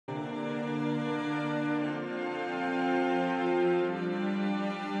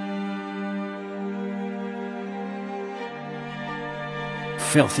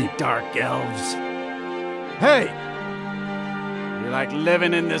filthy Dark Elves. Hey! You like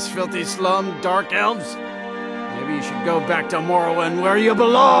living in this filthy slum, Dark Elves? Maybe you should go back to Morrowind where you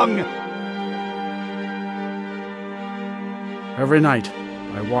belong! Every night,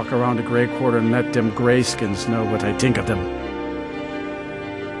 I walk around the Gray Quarter and let them grayskins know what I think of them.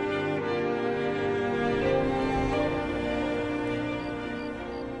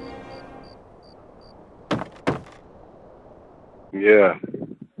 Yeah.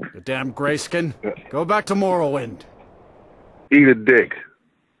 You damn grayskin. Go back to Morrowind. Eat a dick.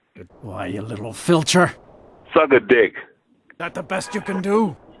 Why, you little filcher? Suck a dick. That the best you can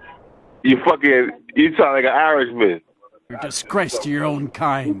do? You sound like an Irishman. You're a disgrace to your own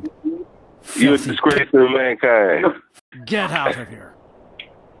kind. You're a disgrace to mankind. Get out of here.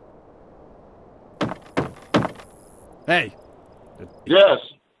 Hey. Yes.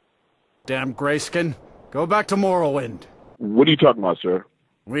 Damn grayskin. Go back to Morrowind. What are you talking about, sir?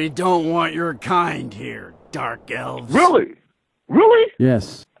 We don't want your kind here, Dark Elves. Really? Really?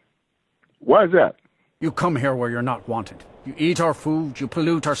 Yes. Why is that? You come here where you're not wanted. You eat our food, you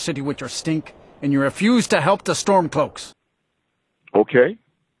pollute our city with your stink, and you refuse to help the Stormcloaks. Okay.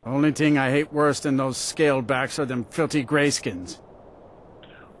 Only thing I hate worse than those scalebacks are them filthy grayskins.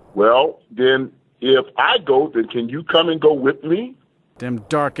 Well, then, if I go, then can you come and go with me? Them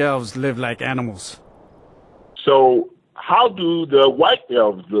Dark Elves live like animals. So, how do the White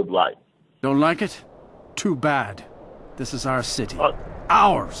Elves live like? Don't like it? Too bad. This is our city.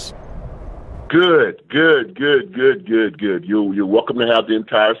 Ours. Good. You're welcome to have the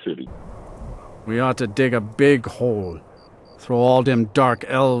entire city. We ought to dig a big hole. Throw all them Dark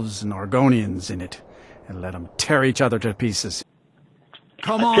Elves and Argonians in it, and let them tear each other to pieces.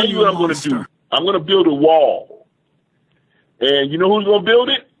 Come on, I'll tell you what I'm going to do. I'm going to build a wall. And you know who's going to build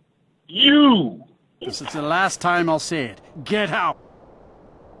it? You! This is the last time I'll say it. Get out!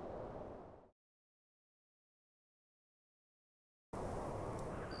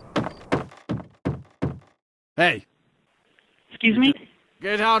 Hey. Excuse me?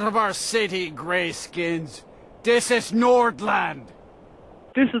 Get out of our city, grayskins. This is Nordland.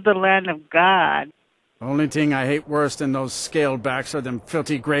 This is the land of God. Only thing I hate worse than those scalebacks are them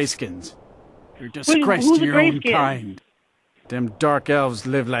filthy grayskins. You're a disgrace to your own kind. Them Dark Elves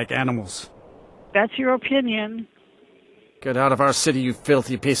live like animals. That's your opinion. Get out of our city, you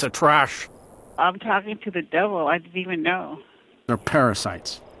filthy piece of trash. I'm talking to the devil. I didn't even know. They're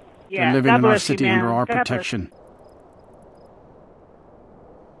parasites. Yeah, They're living God in our bless you, city man. under our God bless. protection.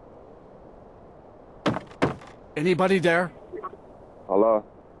 Anybody there? Hello?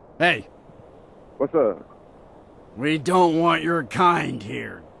 Hey. What's up? We don't want your kind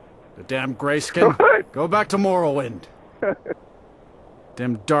here. The damn grayskin. Go back to Morrowind.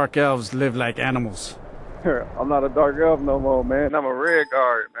 Them Dark Elves live like animals. I'm not a Dark Elf no more, man. I'm a Red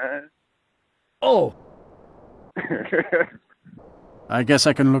Guard, man. Oh! I guess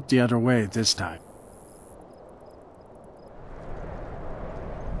I can look the other way this time.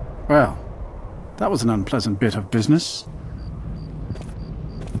 Well, that was an unpleasant bit of business.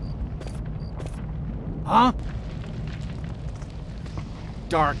 Huh?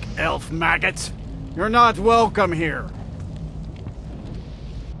 Dark Elf maggots! You're not welcome here!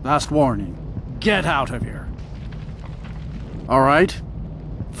 Last warning. Get out of here. All right?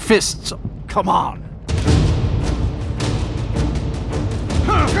 Fists, come on!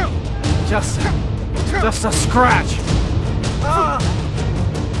 Just a scratch!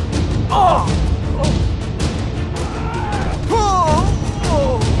 Oh!